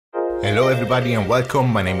Hello everybody and welcome,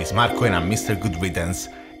 my name is Marco and I'm Mr. Goodriddance.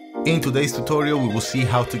 In today's tutorial we will see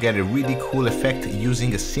how to get a really cool effect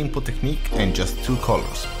using a simple technique and just two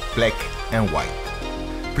colors, black and white.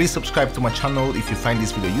 Please subscribe to my channel if you find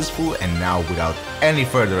this video useful, and now without any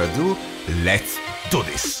further ado, let's do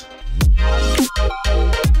this!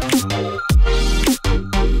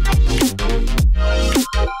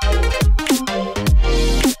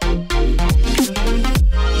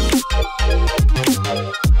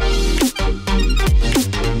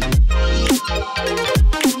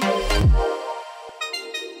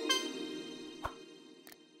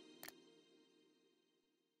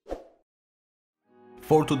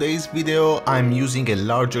 For today's video, I'm using a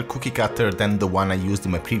larger cookie cutter than the one I used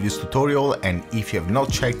in my previous tutorial, and if you have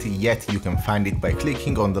not checked it yet, you can find it by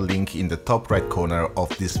clicking on the link in the top right corner of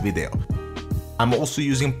this video. I'm also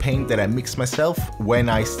using paint that I mixed myself. When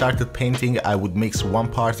I started painting, I would mix 1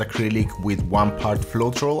 part acrylic with 1 part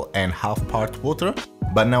Floetrol and half part water,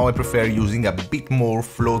 but now I prefer using a bit more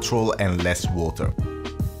Floetrol and less water.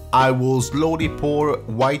 I will slowly pour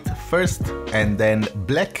white first and then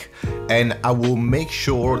black, and I will make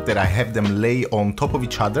sure that I have them lay on top of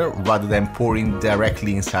each other rather than pouring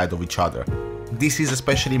directly inside of each other. This is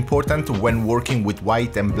especially important when working with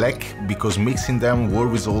white and black, because mixing them will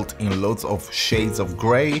result in loads of shades of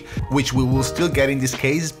grey, which we will still get in this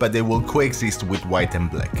case, but they will coexist with white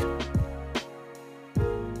and black.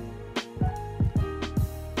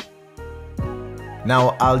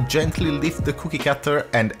 Now I'll gently lift the cookie cutter,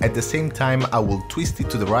 and at the same time I will twist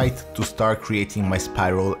it to the right to start creating my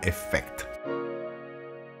spiral effect.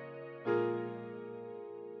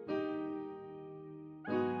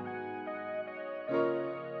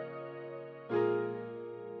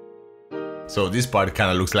 So this part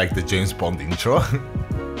kinda looks like the James Bond intro.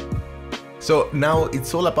 So now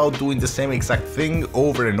it's all about doing the same exact thing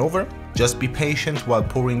over and over. Just be patient while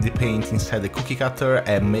pouring the paint inside the cookie cutter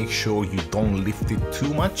and make sure you don't lift it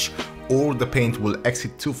too much, or the paint will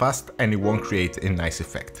exit too fast and it won't create a nice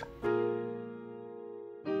effect.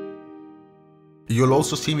 You'll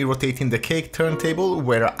also see me rotating the cake turntable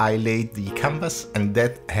where I laid the canvas, and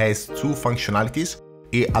that has two functionalities.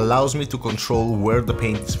 It allows me to control where the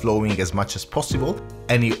paint is flowing as much as possible,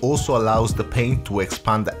 and it also allows the paint to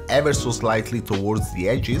expand ever so slightly towards the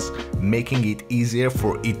edges, making it easier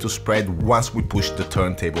for it to spread once we push the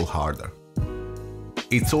turntable harder.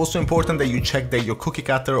 It's also important that you check that your cookie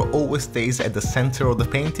cutter always stays at the center of the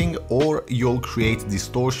painting, or you'll create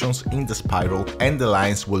distortions in the spiral and the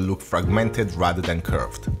lines will look fragmented rather than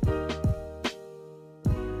curved.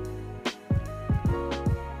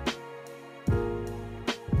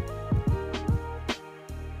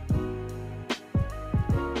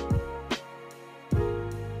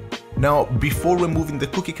 Now, before removing the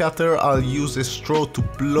cookie cutter, I'll use a straw to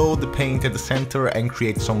blow the paint at the center and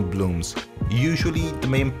create some blooms. Usually, the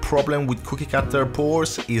main problem with cookie cutter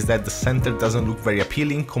pours is that the center doesn't look very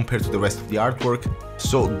appealing compared to the rest of the artwork,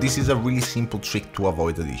 so this is a really simple trick to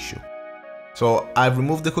avoid that issue. So I've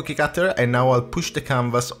removed the cookie cutter, and now I'll push the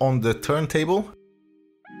canvas on the turntable.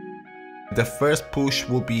 The first push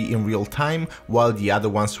will be in real time, while the other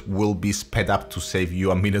ones will be sped up to save you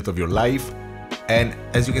a minute of your life. And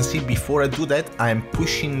as you can see, before I do that, I am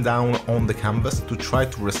pushing down on the canvas to try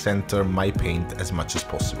to recenter my paint as much as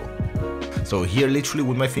possible. So here, literally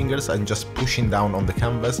with my fingers, I'm just pushing down on the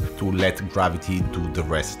canvas to let gravity do the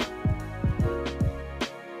rest.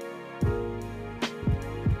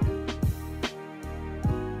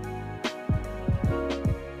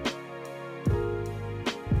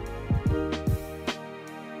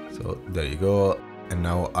 So there you go. And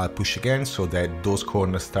now I'll push again so that those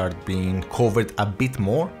corners start being covered a bit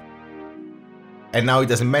more. And now it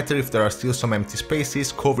doesn't matter if there are still some empty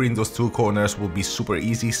spaces, covering those two corners will be super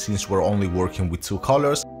easy since we're only working with two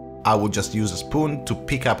colors. I will just use a spoon to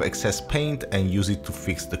pick up excess paint and use it to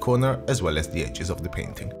fix the corner as well as the edges of the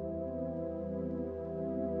painting.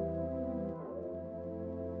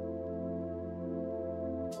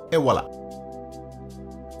 And voila!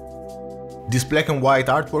 This black and white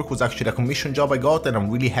artwork was actually a commission job I got, and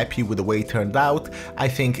I'm really happy with the way it turned out. I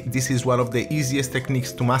think this is one of the easiest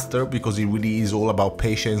techniques to master because it really is all about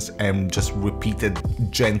patience and just repeated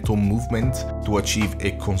gentle movement to achieve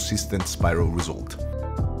a consistent spiral result.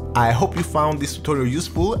 I hope you found this tutorial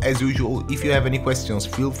useful. As usual, if you have any questions,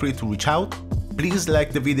 feel free to reach out. Please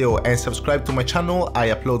like the video and subscribe to my channel. I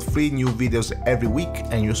upload free new videos every week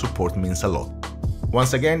and your support means a lot.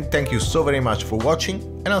 Once again, thank you so very much for watching,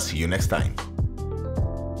 and I'll see you next time.